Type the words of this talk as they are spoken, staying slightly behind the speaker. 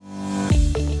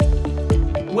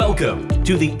Welcome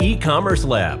to the e-commerce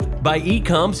lab by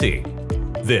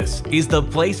eComC. This is the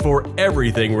place for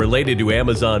everything related to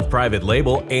Amazon private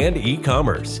label and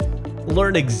e-commerce.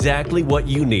 Learn exactly what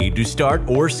you need to start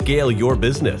or scale your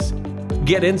business.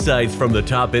 Get insights from the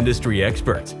top industry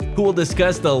experts who will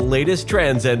discuss the latest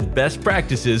trends and best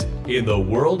practices in the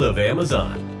world of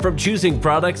Amazon. From choosing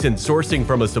products and sourcing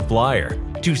from a supplier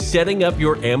to setting up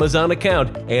your Amazon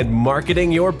account and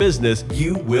marketing your business,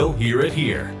 you will hear it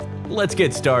here. Let's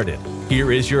get started.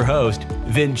 Here is your host,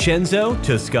 Vincenzo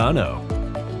Toscano.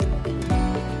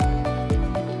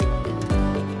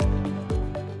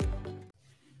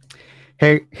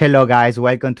 Hey, hello guys,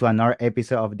 welcome to another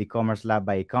episode of the Commerce Lab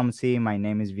by eComC. My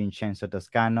name is Vincenzo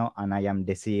Toscano and I am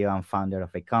the CEO and founder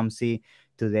of eComC.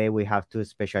 Today we have two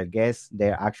special guests.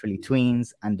 They're actually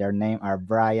twins and their names are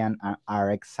Brian and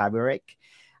RX Sabirek.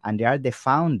 And they are the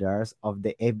founders of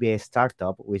the FBA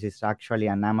Startup, which is actually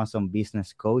an Amazon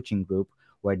business coaching group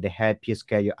where they help you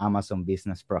scale your Amazon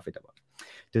business profitable.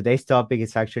 Today's topic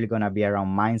is actually going to be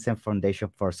around mindset foundation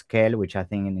for scale, which I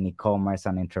think in e-commerce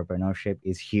and entrepreneurship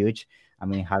is huge. I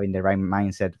mean, having the right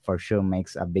mindset for sure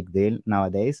makes a big deal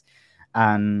nowadays.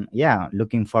 And yeah,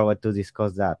 looking forward to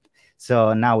discuss that.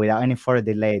 So now, without any further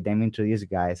delay, let me introduce you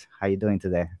guys. How you doing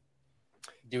today?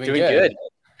 Doing good.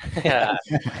 Yeah.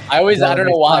 I don't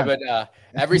know why, but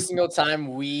every single time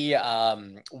we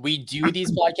do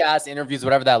these podcast interviews,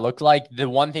 whatever that looked like, the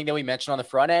one thing that we mention on the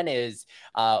front end is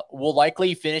we'll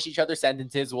likely finish each other's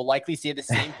sentences. We'll likely say the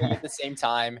same thing at the same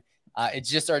time.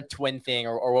 It's just our twin thing,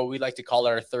 or what we like to call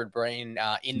our third brain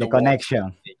in the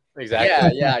connection.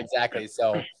 Exactly. Yeah, exactly.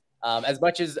 So as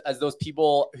much as those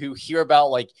people who hear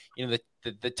about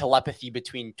the telepathy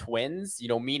between twins,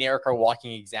 me and Eric are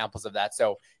walking examples of that.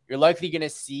 So you're likely going to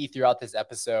see throughout this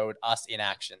episode us in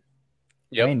action.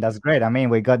 Yep. I mean, that's great. I mean,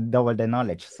 we got double the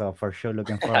knowledge. So for sure,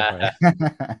 looking forward to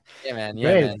it. Yeah, man.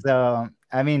 Great. So,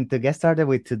 I mean, to get started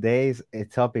with today's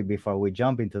topic, before we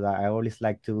jump into that, I always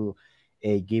like to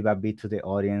give a bit to the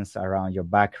audience around your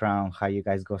background, how you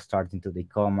guys got started into the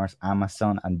e-commerce,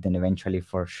 Amazon, and then eventually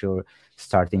for sure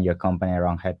starting your company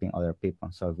around helping other people.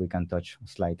 So if we can touch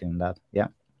slightly on that.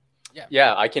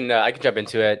 Yeah, I can jump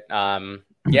into it.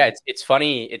 It's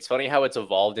funny. It's funny how it's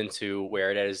evolved into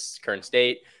where it is current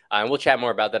state. And we'll chat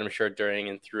more about that, I'm sure, during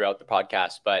and throughout the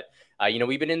podcast. But,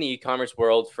 we've been in the e-commerce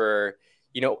world for,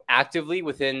 actively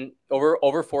within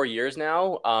over 4 years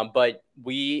now. But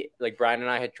we, like Brian and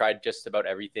I, had tried just about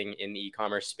everything in the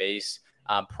e-commerce space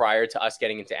prior to us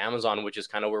getting into Amazon, which is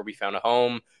kind of where we found a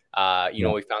home.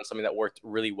 We found something that worked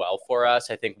really well for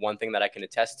us. I think one thing that I can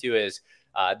attest to is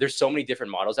there's so many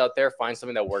different models out there. Find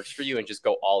something that works for you and just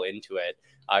go all into it.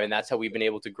 And that's how we've been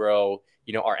able to grow,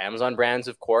 our Amazon brands,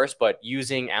 of course, but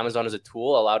using Amazon as a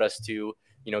tool allowed us to,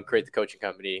 create the coaching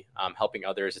company, helping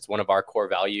others. It's one of our core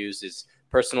values is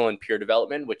personal and peer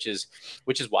development, which is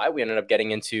why we ended up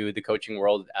getting into the coaching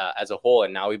world as a whole.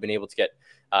 And now we've been able to get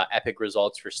epic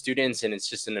results for students. And it's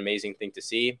just an amazing thing to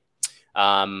see.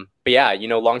 But yeah,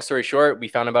 long story short, we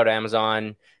found about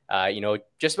Amazon,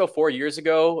 just about 4 years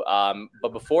ago. But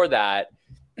before that,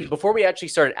 before we actually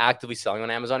started actively selling on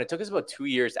Amazon, it took us about 2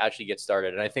 years to actually get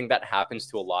started. And I think that happens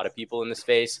to a lot of people in this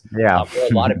space. Yeah. There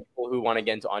are a lot of people who want to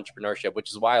get into entrepreneurship,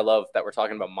 which is why I love that we're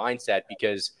talking about mindset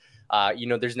because,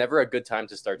 there's never a good time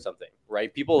to start something,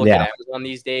 right? People look at Amazon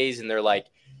these days and they're like,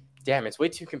 damn, it's way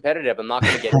too competitive. I'm not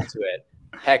going to get into it.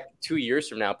 Heck, 2 years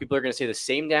from now, people are going to say the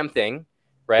same damn thing,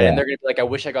 right? Yeah. And they're going to be like, I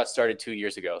wish I got started 2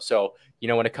 years ago. So,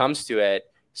 when it comes to it,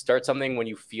 start something when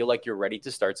you feel like you're ready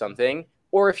to start something.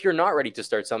 Or if you're not ready to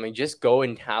start something, just go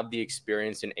and have the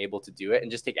experience and able to do it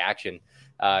and just take action.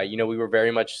 We were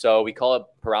very much so, we call it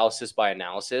paralysis by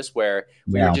analysis, where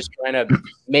we were just trying to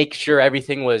make sure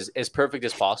everything was as perfect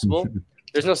as possible.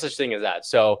 There's no such thing as that.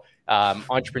 So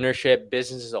entrepreneurship,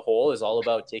 business as a whole is all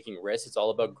about taking risks. It's all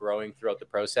about growing throughout the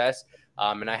process.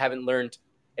 And I haven't learned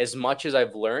as much as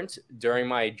I've learned during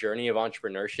my journey of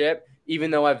entrepreneurship, even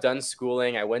though I've done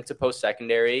schooling, I went to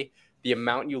post-secondary. The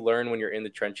amount you learn when you're in the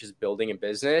trenches building a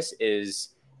business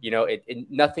is,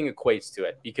 nothing equates to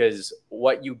it because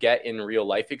what you get in real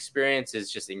life experience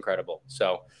is just incredible.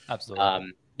 So,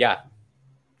 absolutely.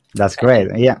 That's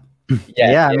great. Yeah.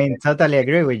 I mean, totally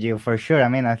agree with you for sure. I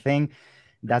mean, I think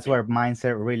that's where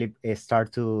mindset really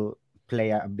start to play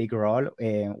a big role.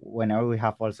 Whenever we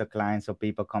have also clients or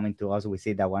people coming to us, we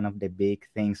see that one of the big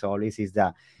things always is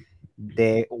that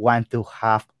they want to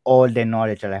have all the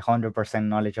knowledge, like 100%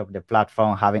 knowledge of the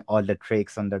platform, having all the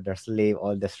tricks under their sleeve,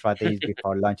 all the strategies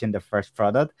before launching the first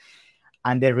product.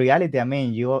 And the reality, I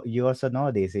mean, you also know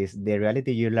this, is the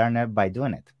reality you learn it by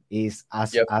doing it. Is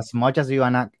as much as you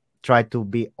want to try to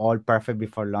be all perfect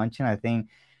before launching, I think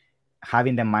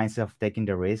having the mindset of taking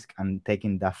the risk and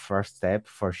taking that first step,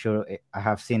 for sure, I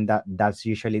have seen that that's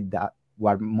usually that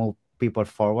what move people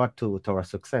forward towards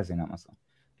success in Amazon.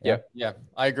 Yeah,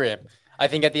 I agree. I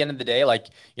think at the end of the day, like,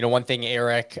 one thing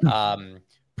Eric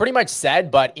pretty much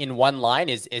said, but in one line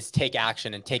is take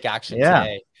action and take action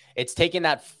today. It's taking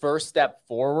that first step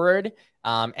forward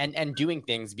and doing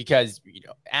things, because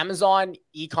Amazon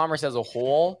e-commerce as a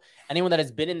whole, anyone that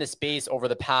has been in the space over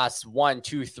the past 1,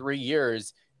 2, 3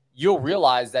 years, you'll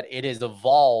realize that it has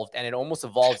evolved, and it almost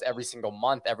evolves every single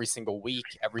month, every single week,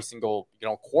 every single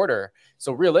quarter.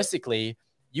 So realistically,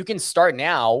 you can start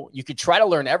now. You could try to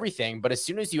learn everything, but as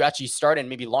soon as you actually start and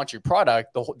maybe launch your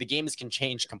product, the games can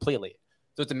change completely.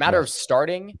 So it's a matter of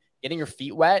starting, getting your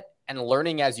feet wet, and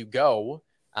learning as you go.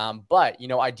 But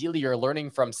ideally, you're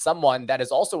learning from someone that is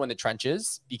also in the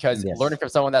trenches, because learning from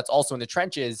someone that's also in the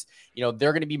trenches,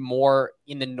 they're going to be more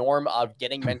in the norm of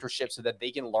getting mentorship so that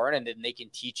they can learn and then they can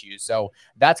teach you. So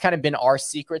that's kind of been our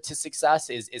secret to success,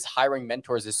 is hiring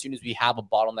mentors as soon as we have a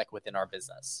bottleneck within our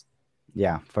business.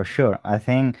 Yeah, for sure. I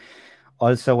think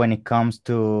also when it comes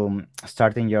to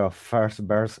starting your first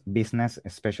business,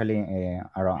 especially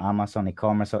around Amazon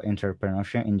e-commerce or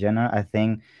entrepreneurship in general, I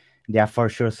think there are for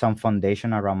sure some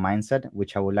foundation around mindset,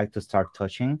 which I would like to start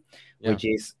touching, which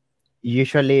is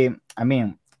usually, I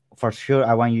mean, for sure,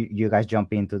 I want you guys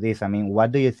jump into this. I mean,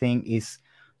 what do you think is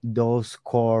those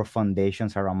core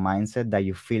foundations around mindset that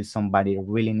you feel somebody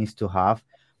really needs to have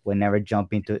whenever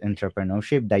jump into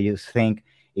entrepreneurship, that you think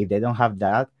if they don't have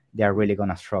that, they are really going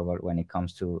to struggle when it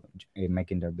comes to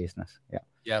making their business?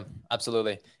 Yeah,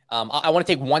 absolutely. I want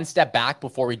to take one step back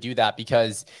before we do that,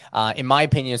 because in my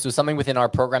opinion, so something within our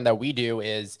program that we do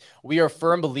is we are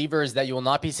firm believers that you will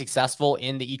not be successful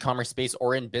in the e-commerce space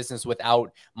or in business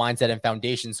without mindset and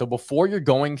foundation. So before you're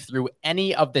going through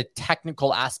any of the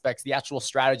technical aspects, the actual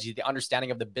strategy, the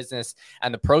understanding of the business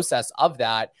and the process of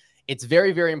that, it's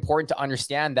very, very important to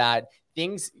understand that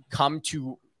things come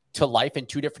to life in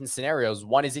two different scenarios.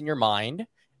 One is in your mind,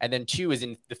 and then two is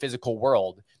in the physical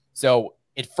world. So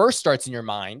it first starts in your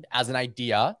mind as an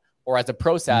idea or as a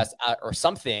process or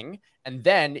something, and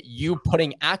then you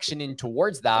putting action in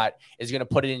towards that is going to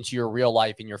put it into your real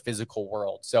life in your physical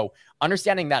world. So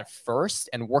understanding that first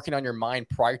and working on your mind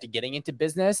prior to getting into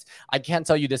business, I can't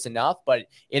tell you this enough, but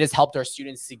it has helped our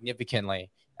students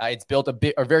significantly. It's built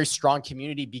a very strong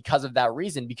community because of that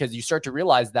reason, because you start to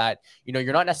realize that,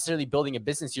 you're not necessarily building a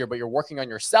business here, but you're working on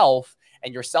yourself,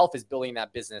 and yourself is building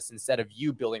that business instead of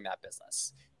you building that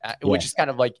business, which is kind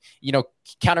of like,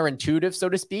 counterintuitive, so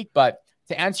to speak. But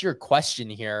to answer your question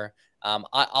here,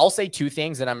 I'll say two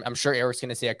things, and I'm sure Eric's going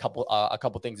to say a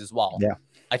couple things as well. Yeah.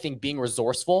 I think being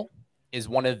resourceful is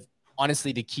one of,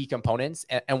 honestly, the key components.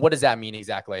 And what does that mean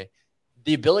exactly?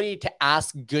 The ability to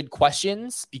ask good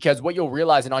questions, because what you'll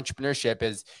realize in entrepreneurship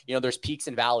is, there's peaks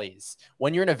and valleys.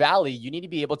 When you're in a valley, you need to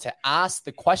be able to ask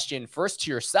the question first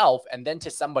to yourself and then to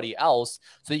somebody else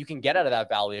so that you can get out of that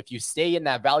valley. If you stay in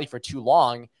that valley for too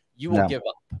long, you will give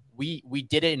up. We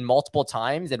did it in multiple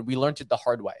times, and we learned it the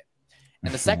hard way.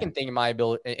 And the second thing,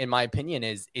 in my opinion,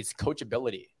 is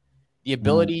coachability. The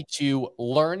ability to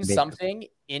learn something,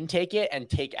 intake it, and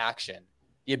take action.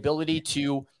 The ability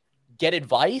to get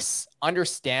advice,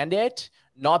 understand it,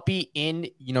 not be in,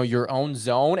 your own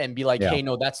zone and be like, hey,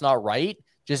 no, that's not right.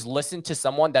 Just listen to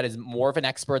someone that is more of an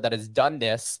expert that has done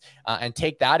this and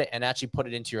take that and actually put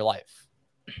it into your life.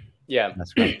 Yeah.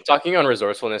 Talking on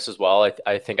resourcefulness as well,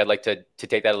 I think I'd like to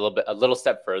take that a little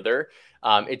step further.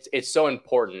 It's so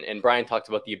important. And Brian talked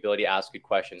about the ability to ask good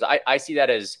questions. I see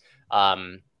that as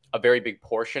a very big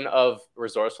portion of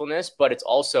resourcefulness, but it's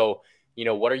also,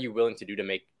 what are you willing to do to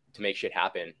make shit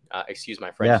happen? Excuse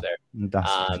my French there.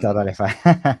 That's totally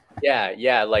fine.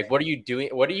 Yeah. Like, what are you doing?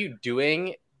 What are you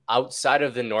doing outside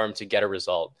of the norm to get a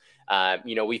result?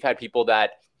 We've had people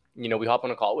that, we hop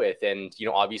on a call with, and,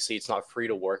 obviously it's not free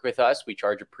to work with us. We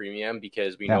charge a premium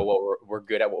because we know what we're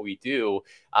good at what we do.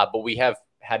 But we have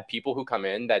had people who come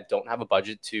in that don't have a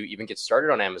budget to even get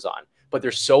started on Amazon, but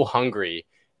they're so hungry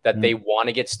that they want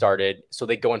to get started. So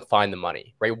they go and find the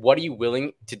money, right? What are you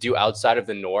willing to do outside of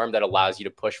the norm that allows you to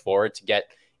push forward to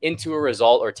get into a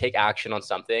result or take action on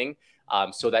something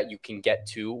so that you can get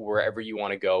to wherever you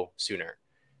want to go sooner,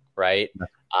 right?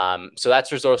 So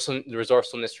that's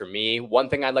resourcefulness for me. One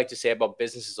thing I'd like to say about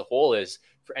business as a whole is,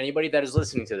 for anybody that is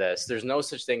listening to this, there's no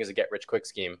such thing as a get rich quick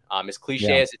scheme. As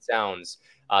cliche as it sounds,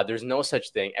 there's no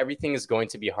such thing. Everything is going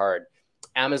to be hard.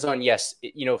 Amazon, yes,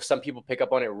 some people pick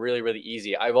up on it really, really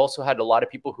easy. I've also had a lot of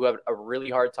people who have a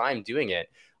really hard time doing it.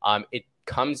 It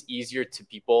comes easier to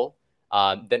people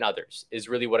than others, is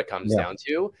really what it comes down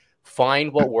to.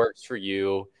 Find what works for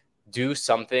you. do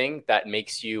something that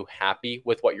makes you happy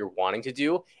with what you're wanting to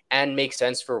do and makes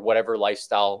sense for whatever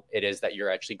lifestyle it is that you're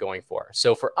actually going for.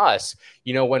 So for us,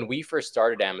 when we first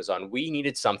started Amazon, we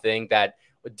needed something that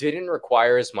didn't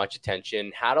require as much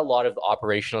attention, had a lot of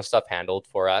operational stuff handled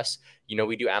for us.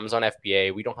 We do Amazon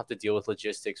FBA. We don't have to deal with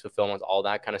logistics, fulfillment, all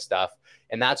that kind of stuff.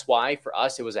 And that's why for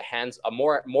us, it was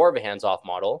more of a hands-off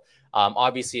model.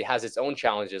 Obviously, it has its own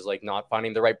challenges, like not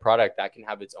finding the right product. That can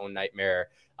have its own nightmare.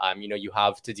 You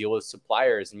have to deal with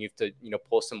suppliers, and you have to,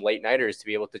 pull some late nighters to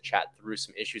be able to chat through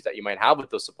some issues that you might have with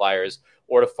those suppliers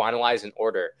or to finalize an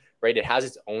order, right? It has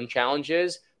its own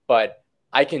challenges, but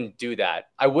I can do that.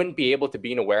 I wouldn't be able to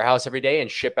be in a warehouse every day and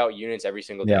ship out units every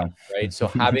single day, right? So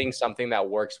having something that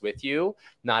works with you,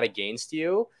 not against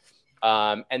you.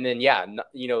 And then,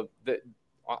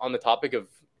 on the topic of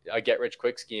a get rich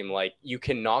quick scheme, like you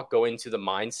cannot go into the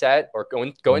mindset or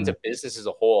go into business as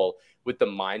a whole with the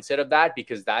mindset of that,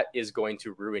 because that is going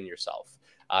to ruin yourself.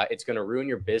 It's going to ruin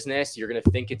your business. You're going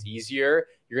to think it's easier.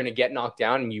 You're going to get knocked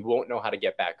down and you won't know how to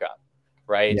get back up.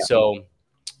 Right. Yeah. So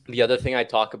the other thing I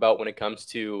talk about when it comes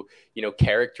to,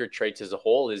 character traits as a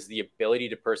whole is the ability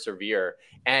to persevere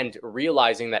and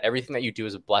realizing that everything that you do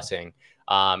is a blessing.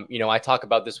 I talk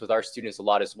about this with our students a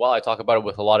lot as well. I talk about it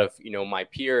with a lot of, my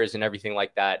peers and everything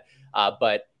like that.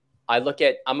 But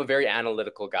I'm a very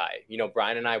analytical guy.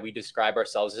 Brian and I, we describe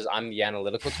ourselves as I'm the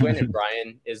analytical twin and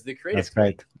Brian is the creative twin.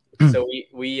 Right. So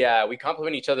we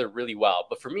complement each other really well.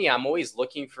 But for me, I'm always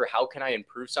looking for how can I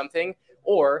improve something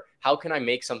or how can I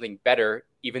make something better,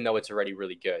 even though it's already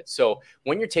really good. So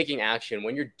when you're taking action,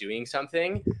 when you're doing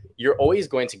something, you're always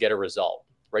going to get a result,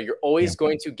 right? You're always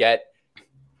going to get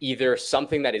either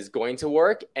something that is going to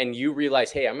work and you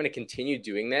realize, hey, I'm going to continue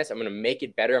doing this. I'm going to make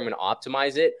it better. I'm going to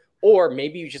optimize it. Or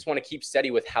maybe you just want to keep steady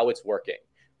with how it's working,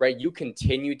 right? You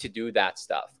continue to do that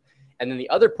stuff. And then the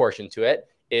other portion to it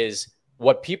is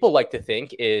what people like to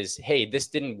think is, hey, this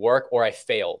didn't work or I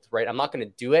failed, right? I'm not going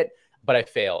to do it, but I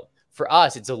failed. For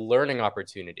us, it's a learning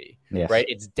opportunity, right?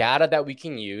 It's data that we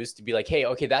can use to be like, hey,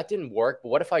 okay, that didn't work, but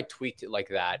what if I tweaked it like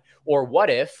that? Or what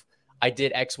if I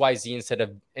did X, Y, Z instead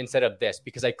of this,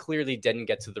 because I clearly didn't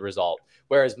get to the result.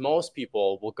 Whereas most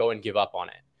people will go and give up on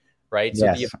it, right? So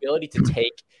the ability to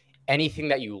take anything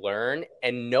that you learn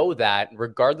and know that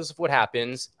regardless of what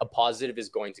happens, a positive is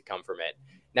going to come from it.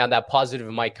 Now that positive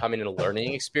might come in a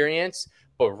learning experience,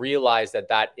 but realize that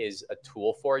that is a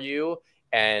tool for you.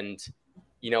 And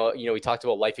we talked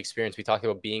about life experience. We talked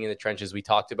about being in the trenches. We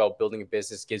talked about building a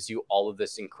business gives you all of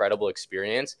this incredible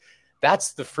experience.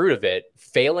 That's the fruit of it,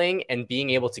 failing and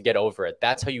being able to get over it.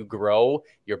 That's how you grow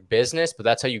your business, but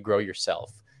that's how you grow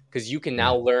yourself, because you can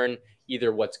now learn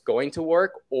either what's going to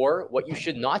work or what you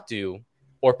should not do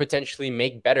or potentially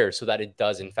make better so that it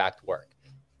does in fact work.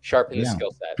 Sharpen the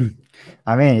skill set.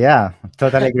 I mean,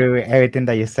 totally agree with everything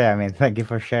that you say. I mean, thank you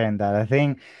for sharing that. I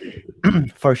think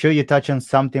for sure you touch on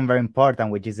something very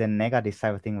important, which is the negative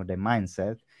side of thing of the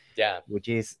mindset. Yeah. Which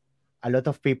is a lot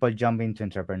of people jump into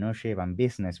entrepreneurship and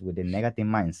business with a negative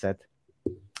mindset.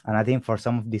 And I think for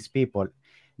some of these people,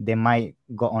 they might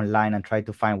go online and try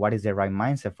to find what is the right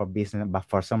mindset for business, but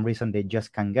for some reason they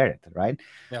just can't get it, right?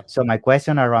 Yeah. So my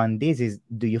question around this is,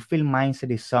 do you feel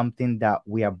mindset is something that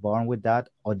we are born with that,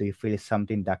 or do you feel it's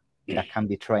something that can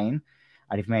be trained?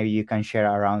 And if maybe you can share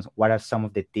around what are some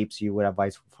of the tips you would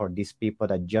advise for these people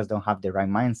that just don't have the right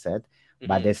mindset,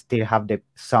 but they still have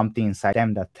something inside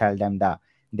them that tell them that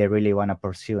they really want to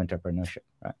pursue entrepreneurship,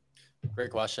 right? Great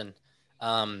question.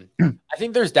 I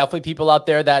think there's definitely people out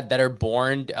there that are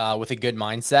born with a good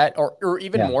mindset, or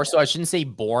even more so, I shouldn't say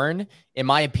born. In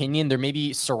my opinion, they're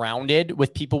maybe surrounded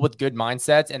with people with good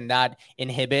mindsets, and that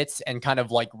inhibits and kind of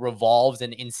like revolves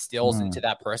and instills into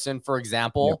that person. For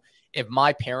example, if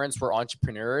my parents were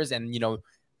entrepreneurs and,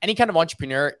 any kind of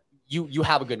entrepreneur, you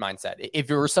have a good mindset. If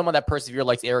you're someone that perseveres,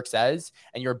 like Eric says,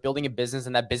 and you're building a business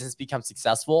and that business becomes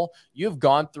successful, you've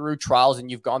gone through trials and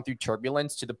you've gone through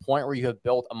turbulence to the point where you have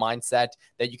built a mindset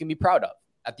that you can be proud of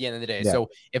at the end of the day. So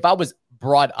if I was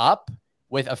brought up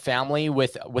with a family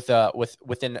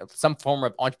within some form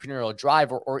of entrepreneurial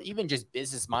drive or even just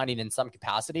business minded in some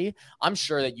capacity, I'm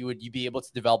sure that you'd be able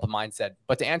to develop a mindset.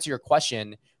 But to answer your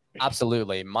question,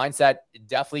 absolutely. Mindset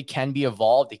definitely can be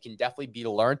evolved. It can definitely be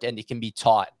learned and it can be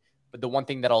taught. But the one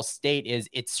thing that I'll state is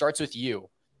it starts with you.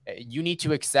 You need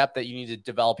to accept that you need to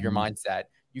develop your mindset.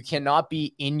 You cannot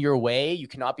be in your way. You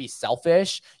cannot be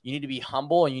selfish. You need to be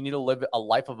humble and you need to live a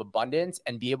life of abundance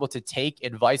and be able to take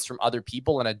advice from other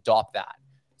people and adopt that.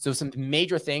 So some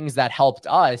major things that helped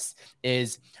us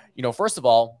is, first of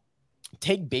all,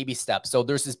 take baby steps. So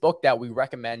there's this book that we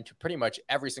recommend to pretty much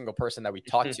every single person that we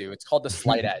talk to. It's called The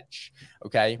Slight Edge.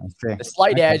 Okay. The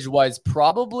Slight Edge was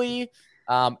probably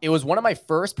It was one of my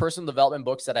first personal development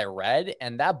books that I read.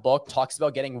 And that book talks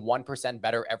about getting 1%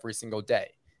 better every single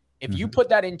day. If you put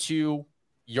that into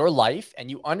your life and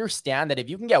you understand that if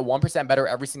you can get 1% better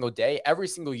every single day, every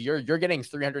single year, you're getting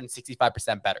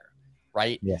 365% better,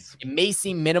 right? Yes. It may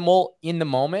seem minimal in the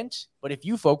moment, but if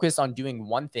you focus on doing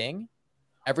one thing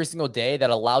every single day that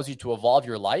allows you to evolve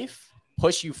your life,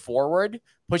 push you forward,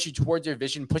 push you towards your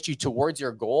vision, push you towards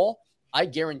your goal, I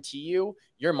guarantee you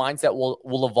your mindset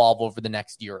will evolve over the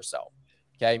next year or so.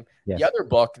 Okay. Yes. The other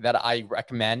book that I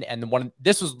recommend, and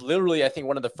this was literally, I think,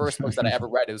 one of the first books that I ever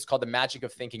read. It was called The Magic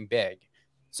of Thinking Big.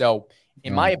 So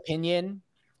in my opinion,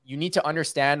 you need to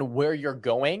understand where you're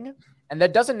going. And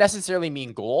that doesn't necessarily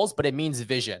mean goals, but it means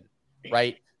vision,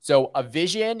 right? So a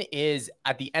vision is,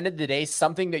 at the end of the day,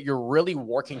 something that you're really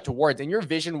working towards, and your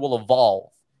vision will evolve.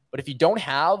 But if you don't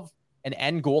have an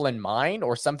end goal in mind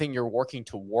or something you're working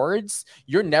towards,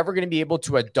 you're never going to be able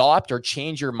to adopt or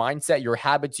change your mindset, your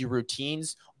habits, your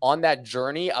routines on that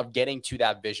journey of getting to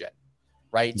that vision,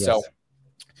 right? Yes. So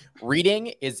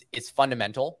reading is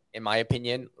fundamental, in my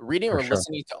opinion. Reading or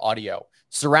listening to audio,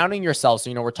 surrounding yourself.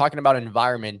 So, we're talking about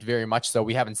environment very much so.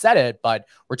 We haven't said it, but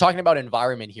we're talking about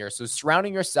environment here. So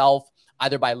surrounding yourself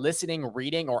either by listening,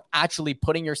 reading, or actually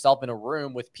putting yourself in a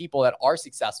room with people that are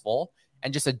successful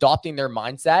and just adopting their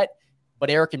mindset. But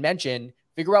Eric had mentioned,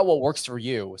 figure out what works for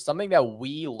you. Something that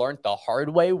we learned the hard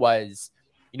way was,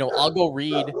 I'll go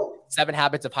read 7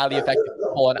 Habits of Highly Effective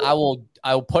People, and I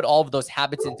will put all of those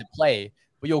habits into play.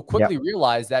 But you'll quickly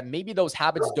realize that maybe those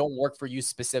habits don't work for you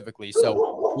specifically.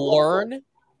 So learn,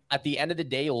 at the end of the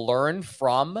day, learn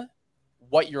from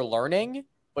what you're learning,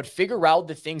 but figure out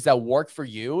the things that work for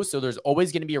you. So there's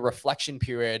always going to be a reflection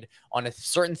period on a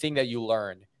certain thing that you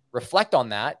learn. Reflect on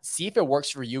that, see if it works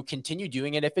for you, continue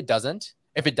doing it if it does, and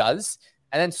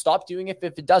then stop doing it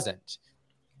if it doesn't.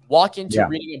 Walk into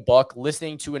reading a book,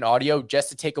 listening to an audio just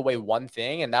to take away one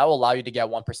thing, and that will allow you to get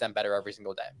 1% better every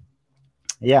single day.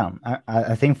 Yeah,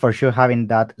 I think for sure having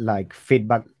that like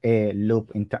feedback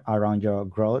loop around your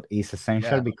growth is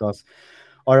essential, because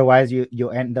otherwise you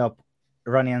end up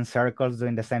running in circles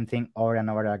doing the same thing over and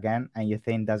over again, and you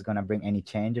think that's going to bring any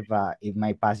change, but it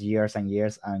might pass years and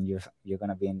years and you're going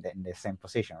to be in the same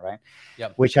position, right?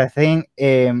 Which I think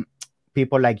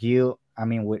people like you, I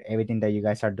mean, with everything that you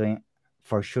guys are doing,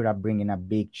 for sure are bringing a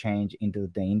big change into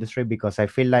the industry, because I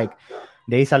feel like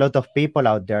there is a lot of people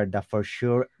out there that for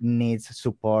sure needs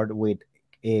support with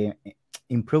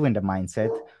improving the mindset,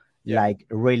 like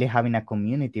really having a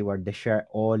community where they share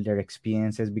all their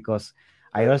experiences, because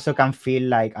I also can feel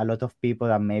like a lot of people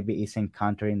that maybe is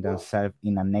encountering themselves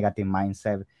in a negative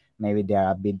mindset, maybe they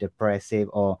are a bit depressive,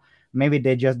 or maybe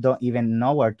they just don't even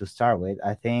know where to start with.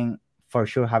 I think for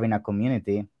sure having a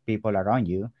community, people around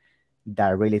you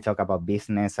that really talk about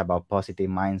business, about positive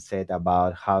mindset,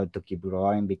 about how to keep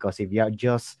growing. Because if you're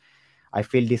just, I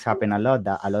feel this happen a lot,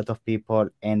 that a lot of people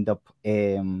end up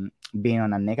being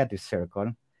on a negative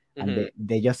circle, and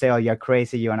they just say, oh, you're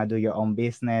crazy, you want to do your own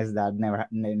business, that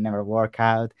never work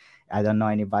out. I don't know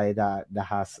anybody that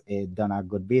has done a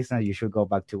good business. You should go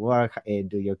back to work,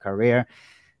 do your career.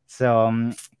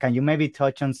 So can you maybe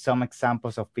touch on some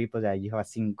examples of people that you have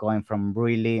seen going from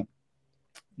really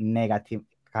negative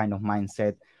kind of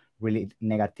mindset, really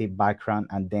negative background,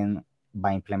 and then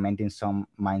by implementing some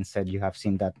mindset, you have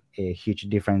seen that a huge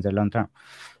difference in the long term?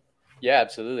 Yeah,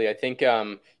 absolutely. I think,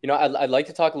 I'd like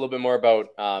to talk a little bit more about,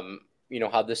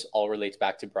 how this all relates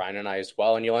back to Brian and I as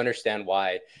well. And you'll understand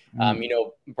why.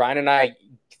 Brian and I,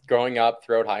 growing up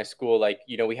throughout high school,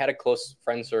 we had a close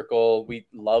friend circle. We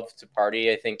loved to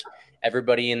party. I think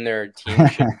everybody in their team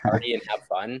should party and have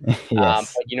fun.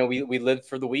 Yes. But, we lived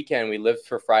for the weekend. We lived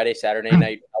for Friday, Saturday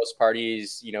night house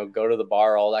parties, go to the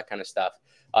bar, all that kind of stuff.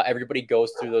 Everybody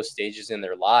goes through those stages in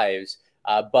their lives.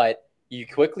 But you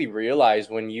quickly realize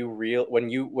when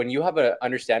you have an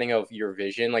understanding of your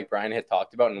vision, like Brian had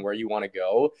talked about, and where you want to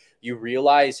go, you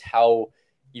realize how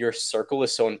your circle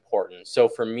is so important. So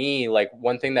for me, like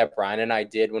one thing that Brian and I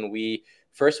did when we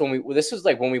this was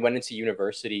like when we went into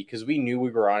university, because we knew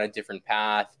we were on a different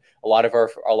path. A lot of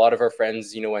our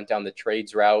friends, went down the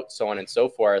trades route, so on and so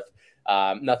forth.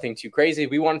 Nothing too crazy.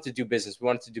 We wanted to do business. We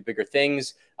wanted to do bigger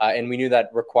things. And we knew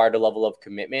that required a level of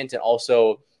commitment, and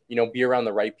also, be around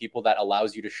the right people that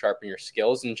allows you to sharpen your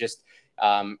skills. And just,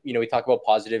 we talk about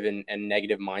positive and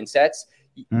negative mindsets.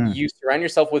 You surround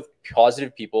yourself with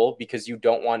positive people because you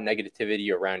don't want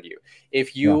negativity around you.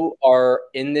 If you are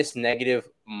in this negative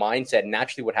mindset,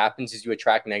 naturally what happens is you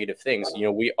attract negative things.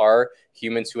 We are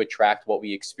humans who attract what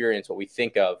we experience, what we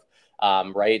think of.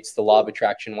 right? It's the law of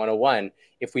attraction 101.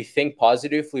 If we think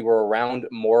positively, we're around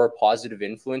more positive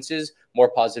influences,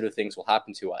 more positive things will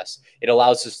happen to us. It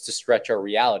allows us to stretch our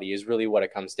reality is really what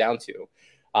it comes down to.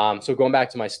 So going back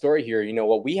to my story here,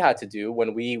 what we had to do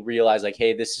when we realized like,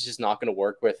 hey, this is just not going to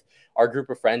work with our group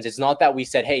of friends. It's not that we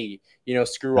said, hey,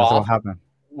 screw That's off.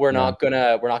 We're Yeah. not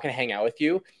gonna hang out with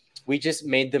you. We just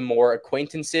made them more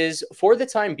acquaintances for the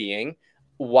time being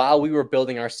while we were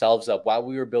building ourselves up, while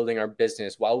we were building our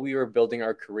business, while we were building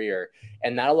our career.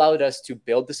 And that allowed us to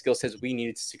build the skill sets we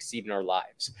needed to succeed in our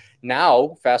lives.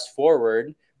 Now, fast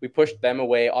forward, we pushed them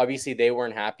away. Obviously, they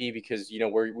weren't happy because, we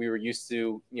were used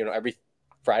to, every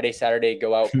Friday, Saturday,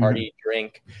 go out, party,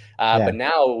 drink. But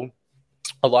now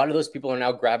a lot of those people are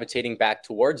now gravitating back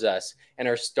towards us and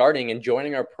are starting and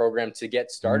joining our program to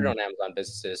get started on Amazon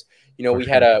businesses. We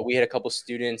had a couple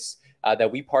students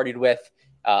that we partied with,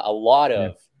 a lot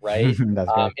of, right?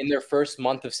 In their first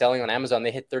month of selling on Amazon,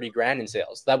 they hit 30 grand in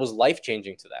sales. That was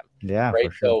life-changing to them. Yeah, right.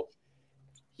 For sure. So,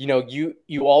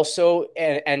 you also,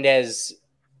 and as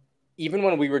even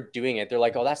when we were doing it, they're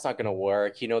like, oh, that's not going to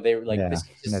work. They were like, this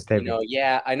is just, I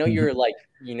know you're like,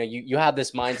 you have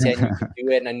this mindset and you can do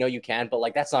it. And I know you can, but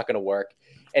like, that's not going to work.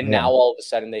 And now all of a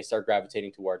sudden they start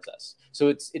gravitating towards us. So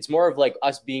it's more of like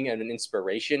us being an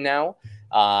inspiration now.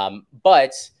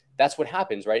 But that's what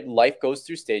happens, right? Life goes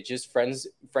through stages, friend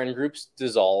groups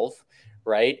dissolve,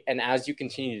 right? And as you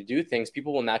continue to do things,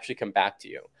 people will naturally come back to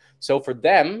you. So for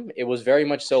them, it was very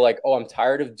much so like, oh, I'm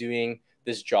tired of doing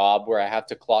this job where I have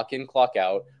to clock in, clock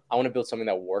out. I want to build something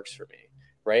that works for me,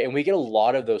 right? And we get a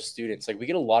lot of those students. Like we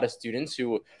get a lot of students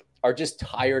who are just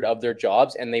tired of their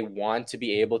jobs and they want to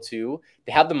be able to,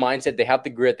 they have the mindset, they have the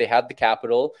grit, they have the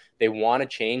capital, they want to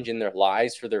change in their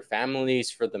lives for their families,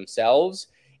 for themselves.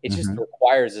 It just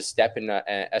requires a step in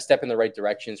the right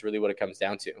direction is really what it comes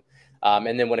down to.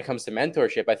 And then when it comes to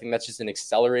mentorship, I think that's just an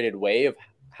accelerated way of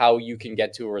how you can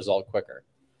get to a result quicker.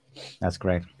 That's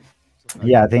great.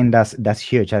 Yeah, I think that's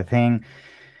huge. I think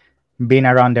being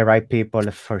around the right people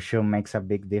for sure makes a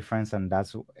big difference, and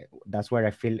that's where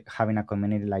I feel having a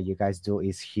community like you guys do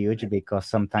is huge, because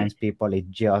sometimes people,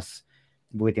 it just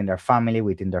within their family,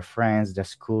 within their friends, the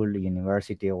school,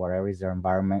 university, or whatever is their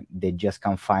environment, they just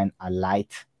can find a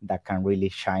light that can really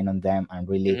shine on them and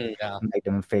really make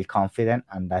them feel confident.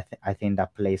 And I think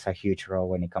that plays a huge role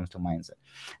when it comes to mindset.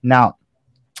 Now,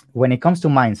 when it comes to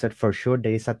mindset, for sure,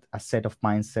 there is a set of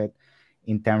mindset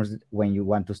in terms when you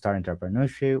want to start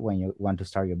entrepreneurship, when you want to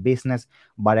start your business.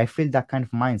 But I feel that kind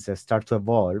of mindset start to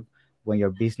evolve when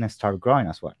your business start growing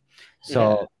as well.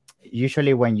 So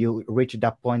usually when you reach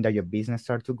that point that your business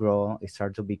start to grow, it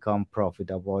start to become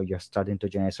profitable, you're starting to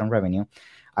generate some revenue,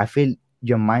 I feel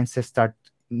your mindset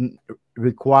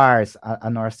requires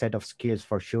another set of skills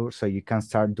for sure, so you can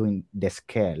start doing the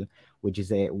scale, which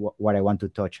is what I want to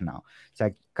touch now. So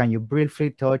can you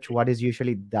briefly touch what is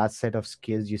usually that set of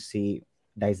skills you see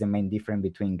that is the main difference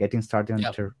between getting started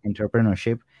in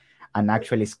entrepreneurship and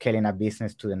actually scaling a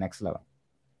business to the next level?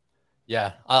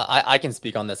 Yeah, I can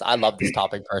speak on this. I love this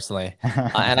topic personally.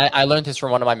 And I learned this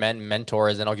from one of my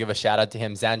mentors, and I'll give a shout out to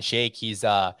him, Zan Sheikh. He's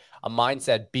a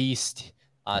mindset beast,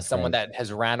 someone that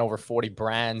has ran over 40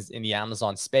 brands in the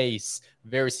Amazon space,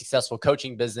 very successful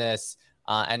coaching business,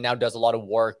 and now does a lot of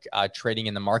work trading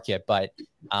in the market. But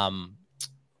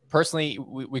personally,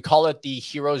 we call it the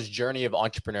hero's journey of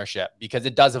entrepreneurship because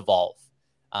it does evolve.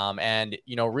 And,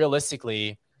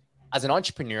 realistically, as an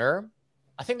entrepreneur,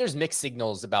 I think there's mixed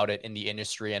signals about it in the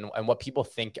industry and what people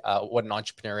think what an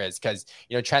entrepreneur is. Because,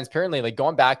 transparently, like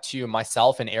going back to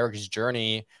myself and Eric's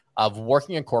journey of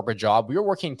working a corporate job, we were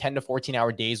working 10 to 14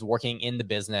 hour days working in the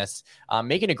business,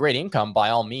 making a great income by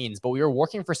all means, but we were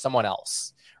working for someone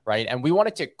else, right? And we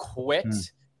wanted to quit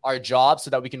our job so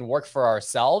that we can work for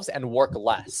ourselves and work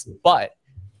less. But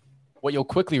what you'll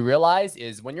quickly realize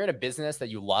is when you're in a business that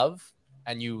you love,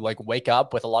 and you like wake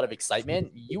up with a lot of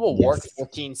excitement, you will work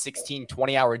 14, 16,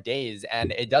 20 hour days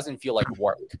and it doesn't feel like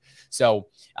work. So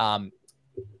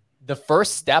the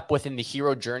first step within the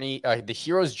hero's journey of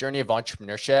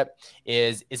entrepreneurship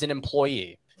is an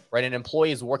employee, right? An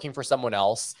employee is working for someone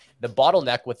else. The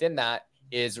bottleneck within that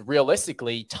is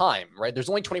realistically time, right? There's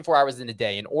only 24 hours in a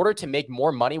day. In order to make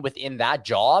more money within that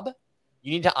job,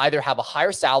 you need to either have a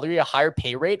higher salary, a higher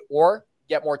pay rate, or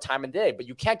get more time in the day, but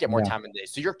you can't get more time in the day.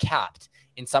 So you're capped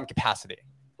in some capacity,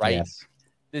 right? Yes.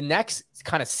 The next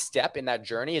kind of step in that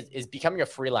journey is becoming a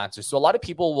freelancer. So a lot of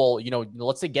people will,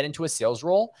 let's say get into a sales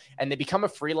role and they become a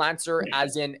freelancer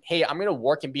as in, hey, I'm going to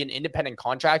work and be an independent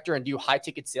contractor and do high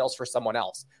ticket sales for someone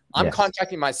else. I'm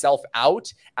contracting myself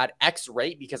out at X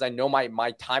rate because I know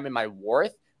my time and my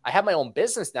worth I have my own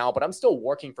business now, but I'm still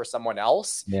working for someone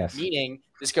else. Yes. Meaning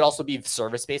this could also be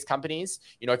service-based companies.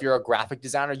 You know, if you're a graphic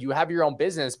designer, you have your own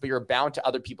business, but you're bound to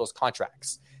other people's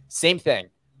contracts. Same thing.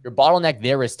 Your bottleneck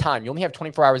there is time. You only have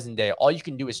 24 hours in a day. All you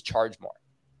can do is charge more.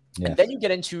 Yes. And then you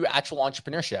get into actual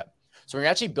entrepreneurship. So when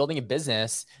you're actually building a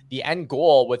business, the end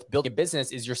goal with building a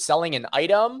business is you're selling an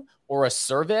item or a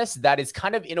service that is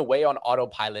kind of in a way on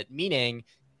autopilot, meaning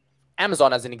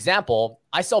Amazon, as an example,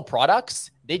 I sell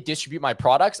products, they distribute my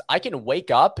products. I can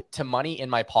wake up to money in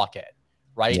my pocket,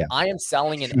 right? Yeah. I am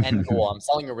selling an end goal. I'm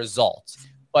selling a result.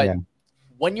 But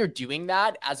when you're doing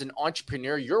that as an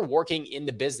entrepreneur, you're working in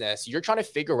the business. You're trying to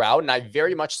figure out, and I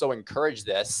very much so encourage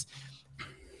this,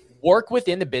 work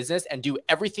within the business and do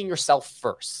everything yourself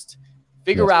first.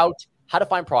 Figure out how to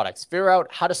find products, figure out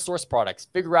how to source products,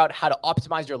 figure out how to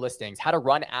optimize your listings, how to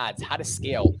run ads, how to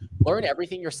scale. Learn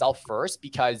everything yourself first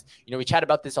because, you know, we chat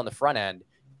about this on the front end.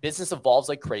 Business evolves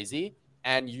like crazy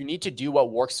and you need to do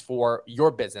what works for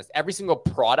your business. Every single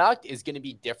product is going to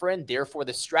be different. Therefore,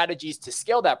 the strategies to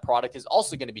scale that product is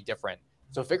also going to be different.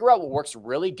 So figure out what works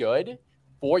really good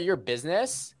for your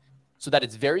business so that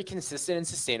it's very consistent and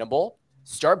sustainable.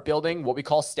 Start building what we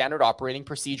call standard operating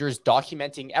procedures,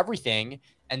 documenting everything.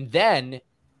 And then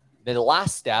the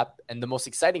last step and the most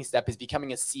exciting step is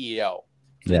becoming a CEO.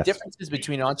 So the differences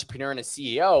between an entrepreneur and a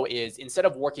CEO is instead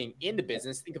of working in the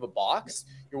business, think of a box,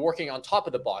 you're working on top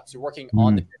of the box, you're working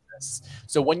on the business.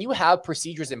 So when you have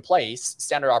procedures in place,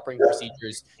 standard operating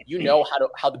procedures, you know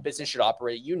how the business should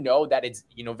operate. You know that it's,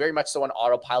 you know, very much so on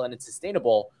autopilot and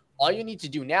sustainable. All you need to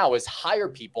do now is hire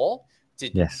people to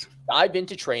dive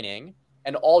into training.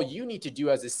 And all you need to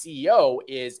do as a CEO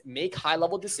is make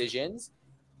high-level decisions,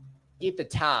 get the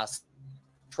tasks,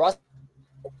 trust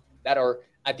that are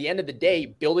at the end of the day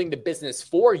building the business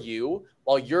for you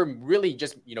while you're really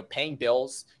just, you know, paying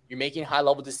bills. You're making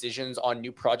high-level decisions on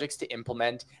new projects to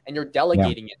implement, and you're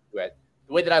delegating into it.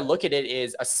 The way that I look at it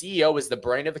is a CEO is the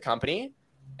brain of the company,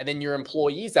 and then your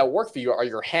employees that work for you are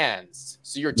your hands.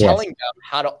 So you're telling them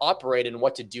how to operate and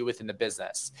what to do within the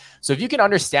business. So if you can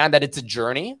understand that it's a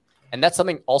journey, and that's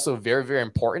something also very, very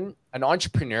important. An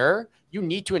entrepreneur, you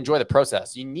need to enjoy the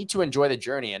process. You need to enjoy the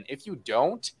journey. And if you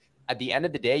don't, at the end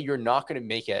of the day, you're not going to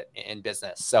make it in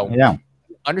business. So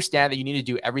understand that you need to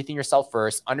do everything yourself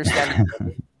first, understand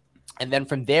and then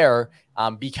from there,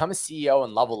 become a CEO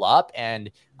and level up. And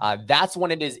that's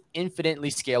when it is infinitely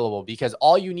scalable because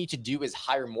all you need to do is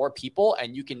hire more people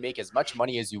and you can make as much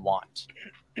money as you want.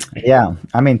 Yeah,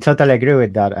 I mean, totally agree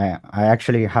with that. I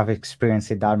actually have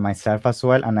experienced that myself as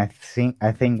well, and I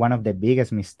think one of the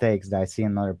biggest mistakes that I see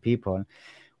in other people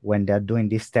when they're doing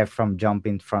this step from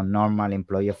jumping from normal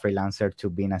employee freelancer to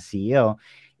being a CEO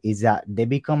is that they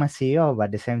become a CEO, but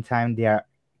at the same time they are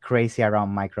crazy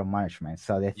around micromanagement.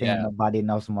 So they think nobody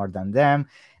knows more than them.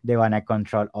 They want to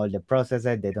control all the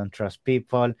processes. They don't trust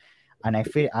people. And I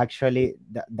feel actually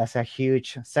that's a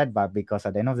huge setback because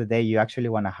at the end of the day, you actually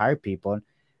want to hire people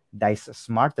that is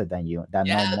smarter than you, that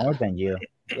know more than you.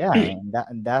 Yeah,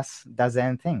 and that's the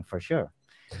end thing for sure.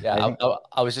 Yeah,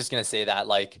 I was just gonna say that,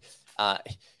 like,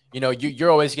 you know,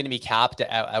 you're always gonna be capped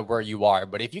at where you are,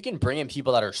 but if you can bring in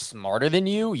people that are smarter than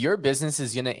you, your business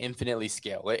is gonna infinitely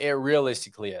scale. It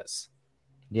realistically is.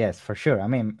 Yes, for sure. I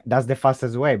mean, that's the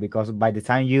fastest way because by the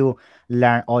time you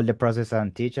learn all the process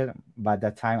and teach it, by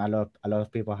that time a lot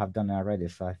of people have done it already.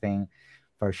 So I think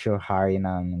for sure hiring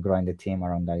and growing the team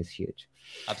around that is huge.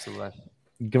 Absolutely.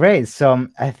 Great. So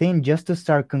I think just to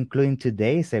start concluding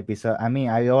today's episode, I mean,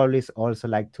 I always also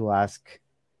like to ask,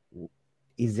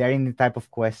 is there any type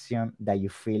of question that you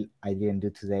feel I didn't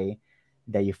do today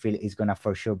that you feel is going to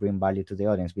for sure bring value to the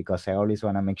audience? Because I always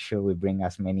want to make sure we bring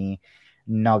as many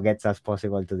nuggets as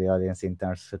possible to the audience in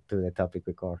terms to the topic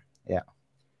we cover.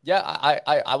 Yeah,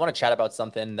 I want to chat about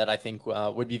something that I think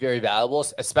would be very valuable,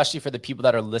 especially for the people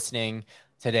that are listening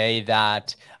today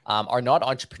that are not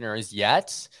entrepreneurs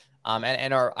yet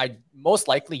and are most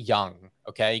likely young,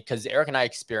 okay? Because Eric and I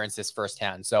experienced this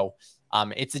firsthand. So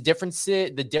it's the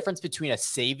difference between a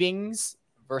savings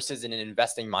versus an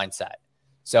investing mindset.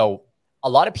 So a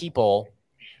lot of people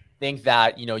think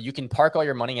that, you know, you can park all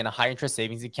your money in a high interest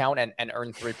savings account and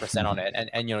earn 3% on it.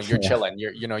 And, you know, you're chilling,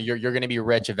 you're going to be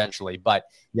rich eventually. But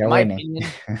in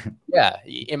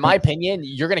my opinion,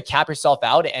 you're going to cap yourself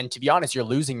out. And to be honest, you're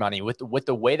losing money with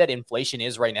the way that inflation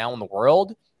is right now in the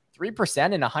world.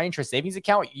 3% in a high interest savings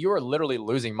account, you're literally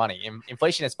losing money.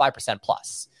 Inflation is 5%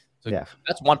 plus. So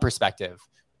that's one perspective.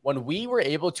 When we were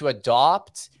able to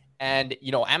adopt, and,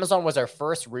 you know, Amazon was our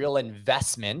first real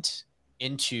investment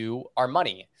into our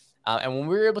money. And when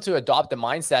we were able to adopt the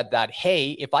mindset that,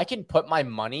 hey, if I can put my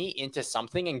money into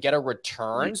something and get a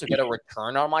return, so get a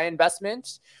return on my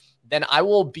investment, then I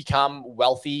will become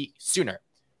wealthy sooner,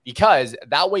 because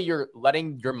that way you're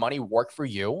letting your money work for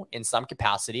you in some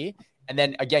capacity. And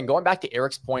then again, going back to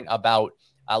Eric's point about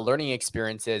learning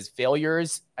experiences,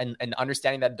 failures, and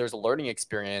understanding that there's a learning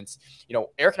experience.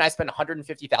 Eric and I spent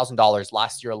 $150,000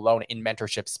 last year alone in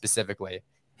mentorship specifically.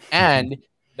 And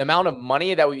the amount of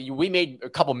money that we made a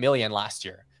couple million last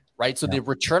year, right? So the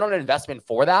return on investment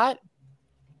for that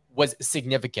was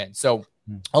significant. So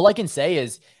all I can say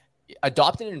is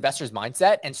adopt an investor's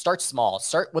mindset and start small.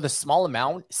 Start with a small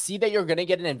amount. See that you're going to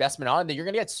get an investment on it, that you're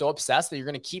going to get so obsessed that you're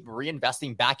going to keep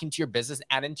reinvesting back into your business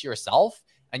and into yourself,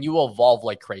 and you will evolve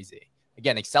like crazy.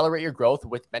 Again, accelerate your growth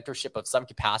with mentorship of some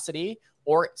capacity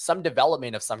or some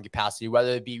development of some capacity, whether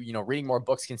it be, reading more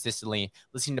books consistently,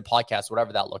 listening to podcasts,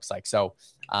 whatever that looks like. So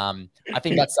I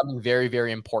think that's something very,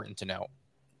 very important to know.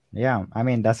 Yeah, I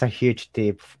mean, that's a huge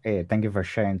tip. Thank you for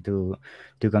sharing to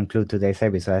conclude today's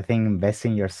episode. I think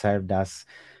investing in yourself, that's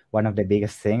one of the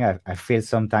biggest things. I feel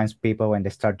sometimes people, when they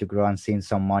start to grow and seeing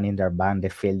some money in their bank, they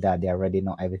feel that they already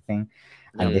know everything.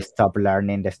 And they stop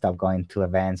learning, they stop going to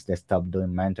events, they stop doing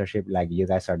mentorship like you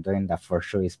guys are doing. That for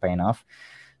sure is paying off.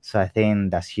 So I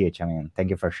think that's huge. I mean, thank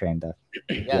you for sharing that.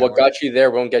 Yeah, what got you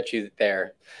there won't get you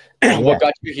there. What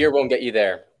got you here won't get you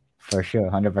there. For sure,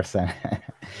 100%.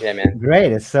 Yeah, man.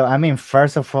 Great. So, I mean,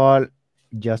 first of all,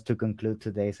 just to conclude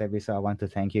today's episode, I want to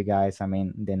thank you guys. I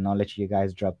mean, the knowledge you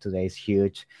guys dropped today is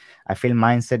huge. I feel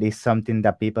mindset is something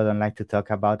that people don't like to talk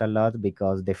about a lot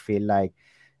because they feel like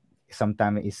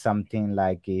sometimes it's something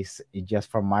like it's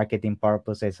just for marketing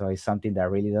purposes, or it's something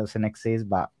that really doesn't exist.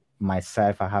 But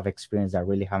myself, I have experience that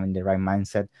really having the right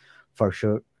mindset for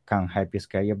sure can help you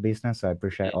scale your business. So I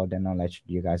appreciate all the knowledge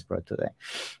you guys brought today.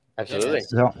 Absolutely.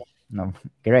 So, no,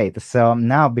 great. So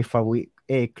now before we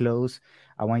close,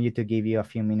 I want you to give you a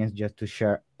few minutes just to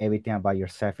share everything about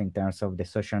yourself in terms of the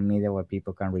social media where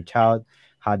people can reach out,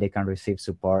 how they can receive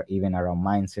support, even around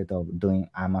mindset of doing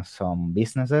Amazon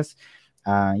businesses.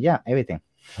 Everything.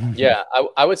 Yeah,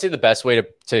 I would say the best way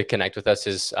to connect with us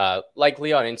is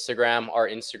likely on Instagram. Our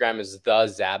Instagram is the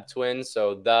Zab Twins,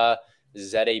 so the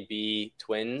ZAB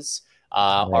Twins.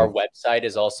 Our website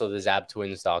is also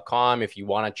thezabtwins.com. If you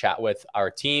want to chat with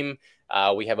our team,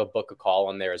 we have a book a call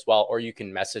on there as well, or you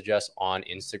can message us on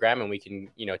Instagram and we can,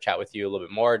 chat with you a little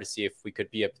bit more to see if we could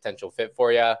be a potential fit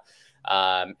for you.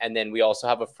 And then we also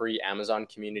have a free Amazon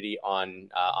community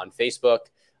on Facebook.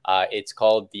 It's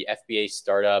called the FBA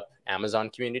Startup Amazon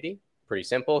Community. Pretty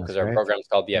simple because our program is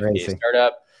called the FBA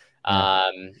Startup.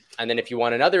 And then if you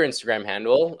want another Instagram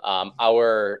handle,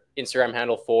 our Instagram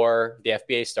handle for the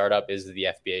FBA Startup is the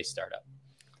FBA Startup.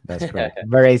 That's great.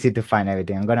 Very easy to find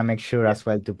everything. I'm going to make sure as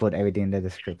well to put everything in the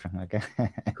description. Okay.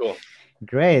 Cool.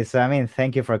 Great. So, I mean,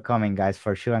 thank you for coming, guys.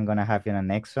 For sure, I'm going to have you on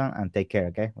the next one, and take care.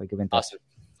 Okay. We keep in touch.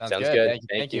 Awesome. Sounds good.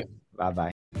 Thank you.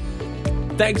 Bye-bye.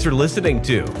 Thanks for listening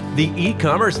to the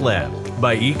E-Commerce Lab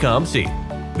by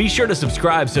eComC. Be sure to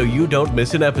subscribe so you don't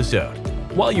miss an episode.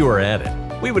 While you are at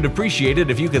it, we would appreciate it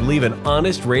if you could leave an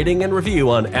honest rating and review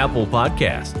on Apple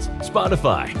Podcasts,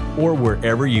 Spotify, or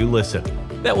wherever you listen.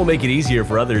 That will make it easier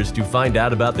for others to find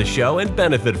out about the show and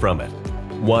benefit from it.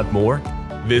 Want more?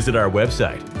 Visit our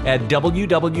website at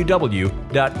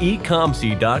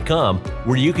www.ecomc.com,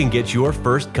 where you can get your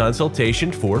first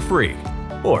consultation for free.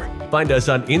 Or find us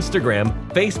on Instagram,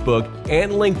 Facebook,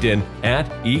 and LinkedIn at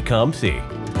eComC.